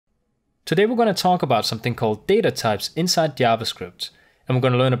Today we're going to talk about something called data types inside JavaScript. And we're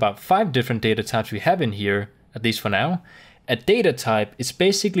going to learn about 5 different data types we have in here, at least for now. A data type is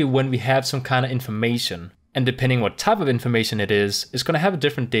basically when we have some kind of information. And depending what type of information it is, it's going to have a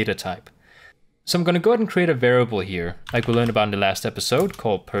different data type. So I'm going to go ahead and create a variable here, like we learned about in the last episode,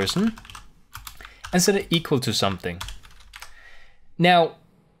 called person, and set it equal to something. Now,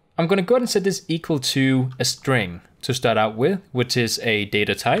 I'm going to go ahead and set this equal to a string to start out with, which is a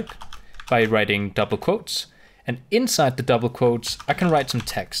data type, by writing double quotes. And inside the double quotes, I can write some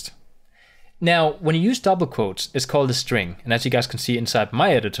text. Now, when you use double quotes, it's called a string. And as you guys can see inside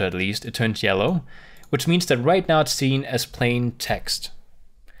my editor at least, it turns yellow, which means that right now it's seen as plain text.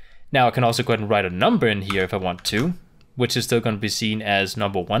 Now I can also go ahead and write a number in here if I want to, which is still going to be seen as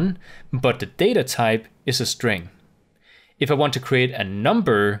number 1, but the data type is a string. If I want to create a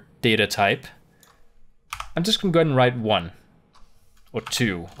number data type, I'm just going to go ahead and write 1 or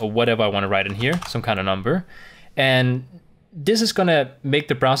 2 or whatever I want to write in here, some kind of number. And this is going to make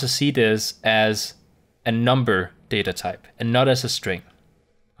the browser see this as a number data type and not as a string.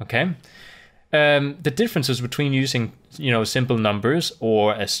 Okay? The differences between using, simple numbers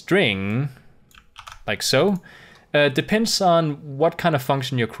or a string, like so, depends on what kind of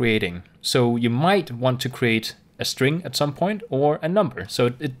function you're creating. So you might want to create a string at some point or a number. So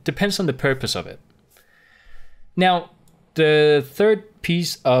it depends on the purpose of it. Now, the third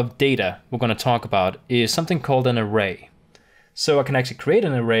piece of data we're going to talk about is something called an array. So I can actually create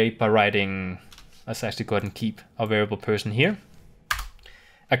an array by writing, let's actually go ahead and keep our variable person here.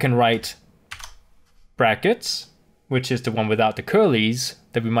 I can write brackets, which is the one without the curlies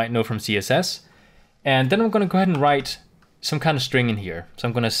that we might know from CSS. And then I'm going to go ahead and write some kind of string in here. So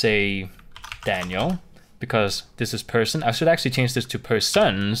I'm going to say Daniel, because this is person. I should actually change this to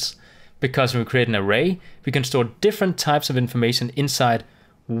persons, because when we create an array, we can store different types of information inside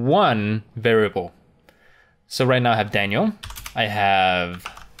one variable. So right now I have Daniel, I have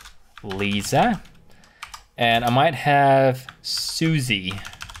Lisa, and I might have Susie,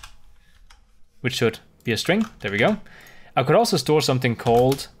 which should be a string. There we go. I could also store something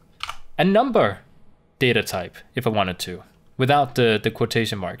called a number data type if I wanted to, without the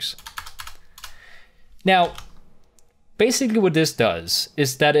quotation marks. Now, basically what this does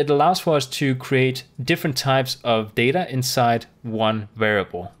is that it allows for us to create different types of data inside one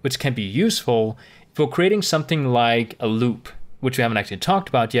variable, which can be useful if we're creating something like a loop, which we haven't actually talked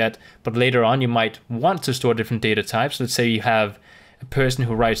about yet, but later on you might want to store different data types. Let's say you have a person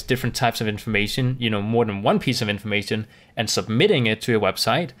who writes different types of information, more than one piece of information, and submitting it to a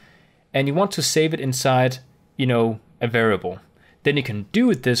website, and you want to save it inside, a variable. Then you can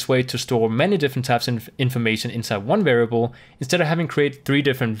do it this way to store many different types of information inside one variable, instead of having to create 3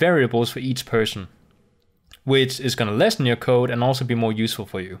 different variables for each person, which is going to lessen your code and also be more useful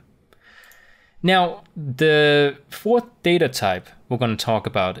for you. Now, the 4th data type we're going to talk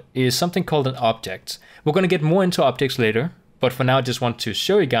about is something called an object. We're going to get more into objects later, but for now I just want to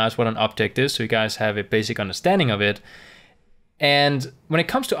show you guys what an object is so you guys have a basic understanding of it. And when it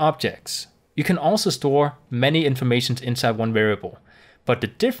comes to objects, you can also store many information inside one variable. But the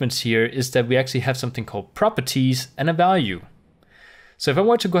difference here is that we actually have something called properties and a value. So if I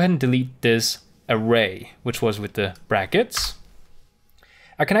were to go ahead and delete this array, which was with the brackets,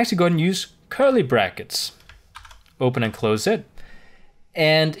 I can actually go ahead and use curly brackets. Open and close it.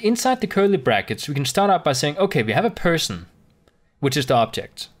 And inside the curly brackets, we can start out by saying, okay, we have a person, which is the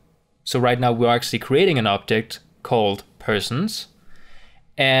object. So right now we're actually creating an object called persons.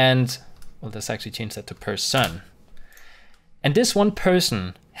 And well, let's actually change that to person. And this one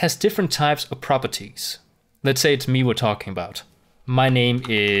person has different types of properties. Let's say it's me we're talking about. My name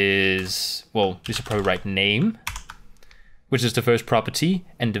is, well, we should probably write name, which is the first property.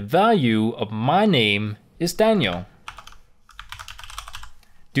 And the value of my name is Daniel.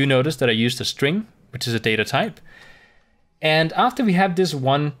 Do notice that I used a string, which is a data type. And after we have this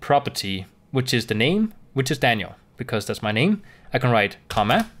one property, which is the name, which is Daniel, because that's my name, I can write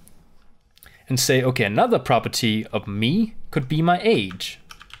comma and say, okay, another property of me could be my age.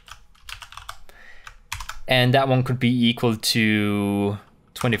 And that one could be equal to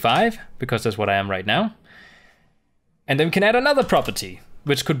 25, because that's what I am right now. And then we can add another property,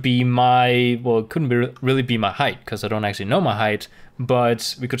 which could be my, well, it couldn't really be my height, because I don't actually know my height,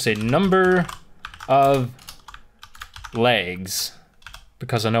 but we could say number of legs,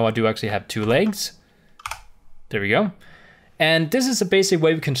 because I know I do actually have 2 legs. There we go. And this is a basic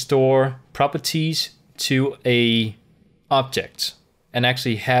way we can store properties to a object and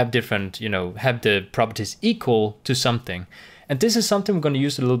actually have different, have the properties equal to something. And this is something we're going to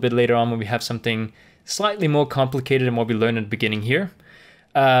use a little bit later on when we have something slightly more complicated than what we learned at the beginning here.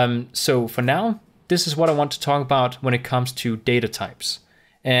 So for now, this is what I want to talk about when it comes to data types.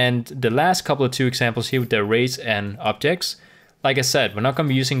 And the last couple of two examples here with the arrays and objects, like I said, we're not going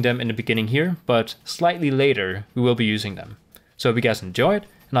to be using them in the beginning here, but slightly later we will be using them. So I hope you guys enjoyed,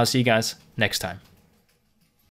 and I'll see you guys next time.